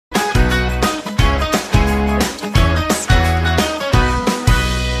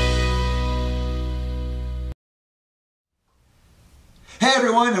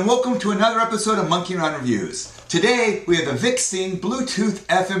everyone, and welcome to another episode of Monkey Around Reviews. Today we have the victsing Bluetooth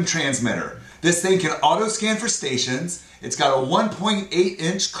FM transmitter. This thing can auto scan for stations. It's got a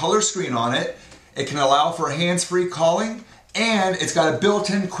 1.8-inch color screen on it. It can allow for hands-free calling, and it's got a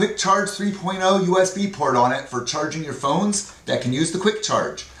built-in Quick Charge 3.0 USB port on it for charging your phones that can use the Quick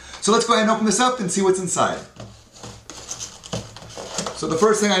Charge. So let's go ahead and open this up and see what's inside. So the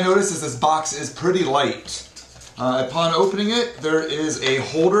first thing I notice is this box is pretty light. Upon opening it, there is a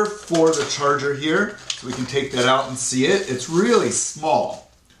holder for the charger here, so we can take that out and see it. It's really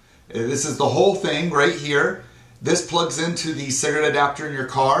small. This is the whole thing right here. This plugs into the cigarette adapter in your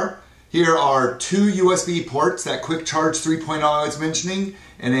car. Here are two USB ports, that Quick Charge 3.0 I was mentioning,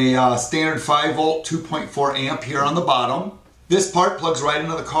 and a standard 5 volt 2.4 amp here on the bottom. This part plugs right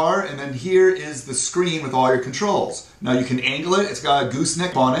into the car, and then here is the screen with all your controls. Now you can angle it, it's got a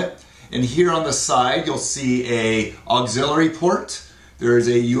gooseneck on it. And here on the side, you'll see a auxiliary port. There is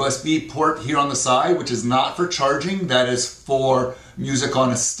a USB port here on the side, which is not for charging. That is for music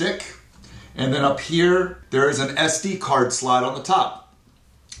on a stick. And then up here, there is an SD card slot on the top.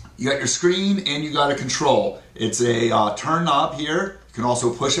 You got your screen and you got a control. It's a turn knob here. You can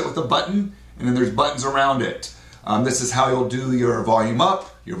also push it with a button, and then there's buttons around it. This is how you'll do your volume up,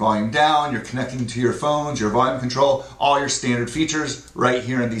 your volume down, you're connecting to your phones, your volume control, all your standard features right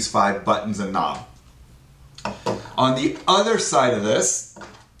here in these 5 buttons and knob. On the other side of this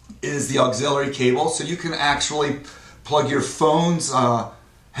is the auxiliary cable, so you can actually plug your phone's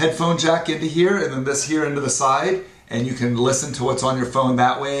headphone jack into here, and then this here into the side, and you can listen to what's on your phone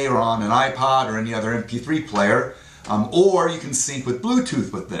that way, or on an iPod or any other MP3 player, or you can sync with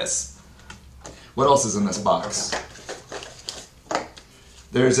Bluetooth with this. What else is in this box?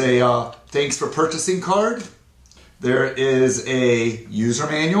 There's a thanks for purchasing card. There is a user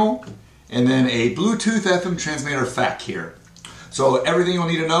manual, and then a Bluetooth FM transmitter FAQ here. So everything you'll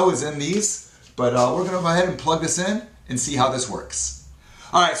need to know is in these, but we're going to go ahead and plug this in and see how this works.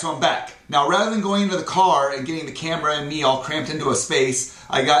 Alright, so I'm back. Now rather than going into the car and getting the camera and me all cramped into a space,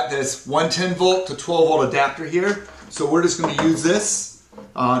 I got this 110 volt to 12 volt adapter here. So we're just going to use this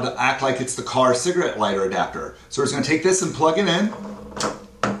to act like it's the car cigarette lighter adapter. So we're just going to take this and plug it in.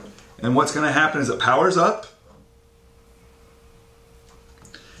 And what's going to happen is it powers up.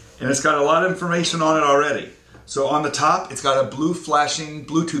 And it's got a lot of information on it already. So on the top, it's got a blue flashing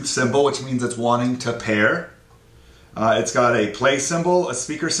Bluetooth symbol, which means it's wanting to pair. It's got a play symbol, a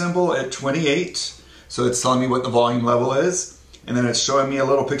speaker symbol at 28. So it's telling me what the volume level is. And then it's showing me a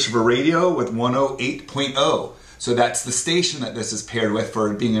little picture of a radio with 108.0. So that's the station that this is paired with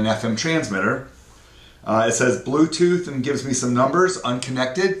for being an FM transmitter. It says Bluetooth and gives me some numbers,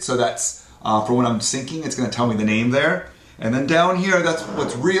 unconnected. So that's for when I'm syncing, it's going to tell me the name there. And then down here, that's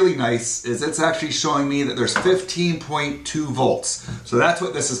what's really nice, is it's actually showing me that there's 15.2 volts. So that's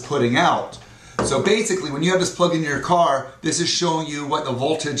what this is putting out. So basically, when you have this plugged into your car, this is showing you what the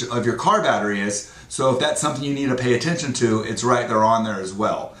voltage of your car battery is. So if that's something you need to pay attention to, it's right there on there as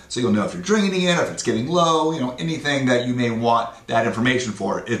well. So you'll know if you're draining it, if it's getting low, anything that you may want that information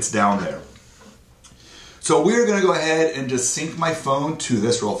for, it's down there. So we're going to go ahead and just sync my phone to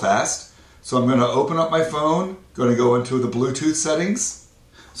this real fast. So I'm going to open up my phone, going to go into the Bluetooth settings.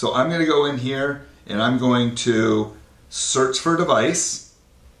 So I'm going to go in here and I'm going to search for device.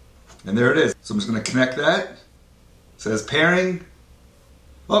 And there it is. So I'm just going to connect that. It says pairing.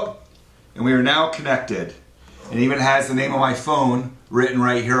 Oh, and we are now connected. It even has the name of my phone written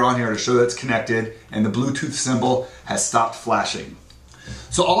right here on here to show that it's connected, and the Bluetooth symbol has stopped flashing.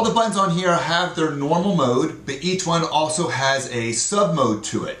 So all the buttons on here have their normal mode, but each one also has a sub mode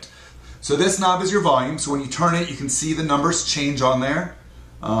to it. So this knob is your volume, so when you turn it, you can see the numbers change on there.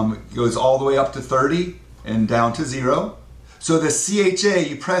 It goes all the way up to 30 and down to 0. So the CHA,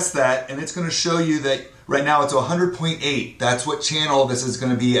 you press that, and it's going to show you that right now it's 100.8. That's what channel this is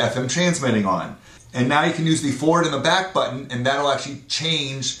going to be FM transmitting on. And now you can use the forward and the back button, and that'll actually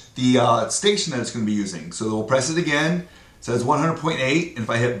change the station that it's going to be using. So we'll press it again. It says 100.8, and if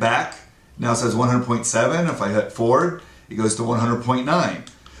I hit back, now it says 100.7. If I hit forward, it goes to 100.9.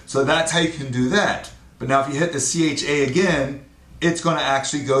 So that's how you can do that. But now if you hit the CHA again, it's going to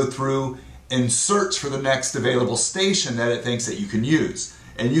actually go through and search for the next available station that it thinks that you can use.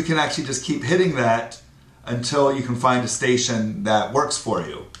 And you can actually just keep hitting that until you can find a station that works for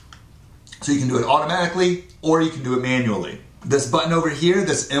you. So you can do it automatically, or you can do it manually. This button over here,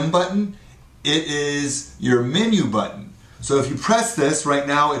 this M button, it is your menu button. So if you press this, right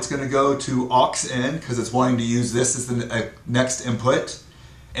now it's going to go to aux in, because it's wanting to use this as the next input.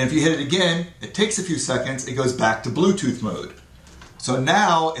 And if you hit it again, it takes a few seconds, it goes back to Bluetooth mode. So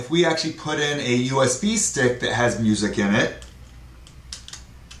now, if we actually put in a USB stick that has music in it,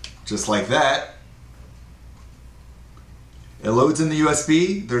 just like that. It loads in the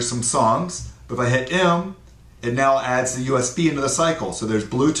USB, there's some songs, but if I hit M, it now adds the USB into the cycle. So there's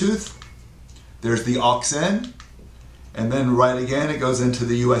Bluetooth, there's the aux in, and then right again it goes into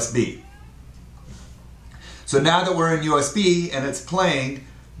the USB. So now that we're in USB and it's playing,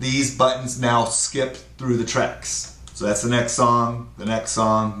 these buttons now skip through the tracks. So that's the next song, the next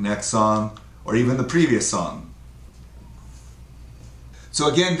song, next song, or even the previous song. So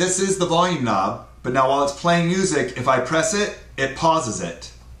again, this is the volume knob, but now while it's playing music, if I press it, it pauses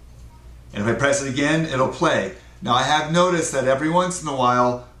it. And if I press it again, it'll play. Now I have noticed that every once in a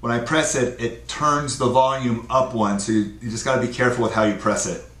while, when I press it, it turns the volume up one, so you just gotta be careful with how you press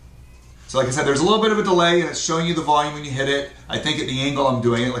it. So like I said, there's a little bit of a delay and it's showing you the volume when you hit it. I think at the angle I'm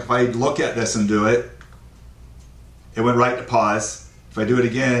doing it, like if I look at this and do it, it went right to pause. If I do it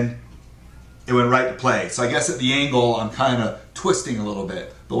again, it went right to play. So I guess at the angle, I'm kind of twisting a little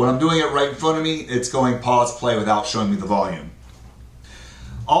bit. But when I'm doing it right in front of me, it's going pause play without showing me the volume.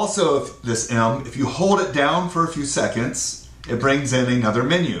 Also, if you hold it down for a few seconds, it brings in another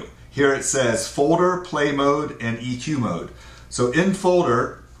menu. Here it says folder, play mode, and EQ mode. So in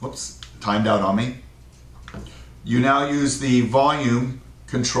folder, whoops, timed out on me. You now use the volume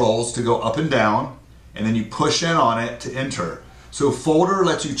controls to go up and down, and then you push in on it to enter. So folder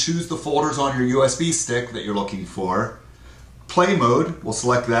lets you choose the folders on your USB stick that you're looking for. Play mode, we'll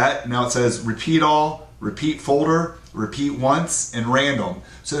select that. Now it says repeat all, repeat folder, repeat once, and random.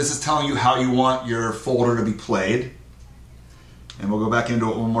 So this is telling you how you want your folder to be played. And we'll go back into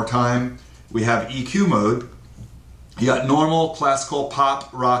it one more time. We have EQ mode. You got normal, classical, pop,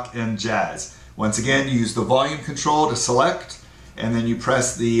 rock, and jazz. Once again, you use the volume control to select, and then you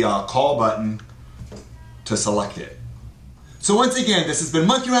press the call button to select it. So once again, this has been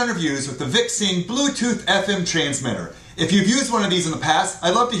Monkey Around Reviews with the victsing Bluetooth FM transmitter. If you've used one of these in the past,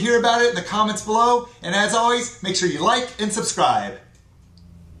 I'd love to hear about it in the comments below. And as always, make sure you like and subscribe.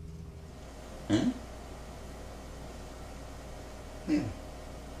 Yeah.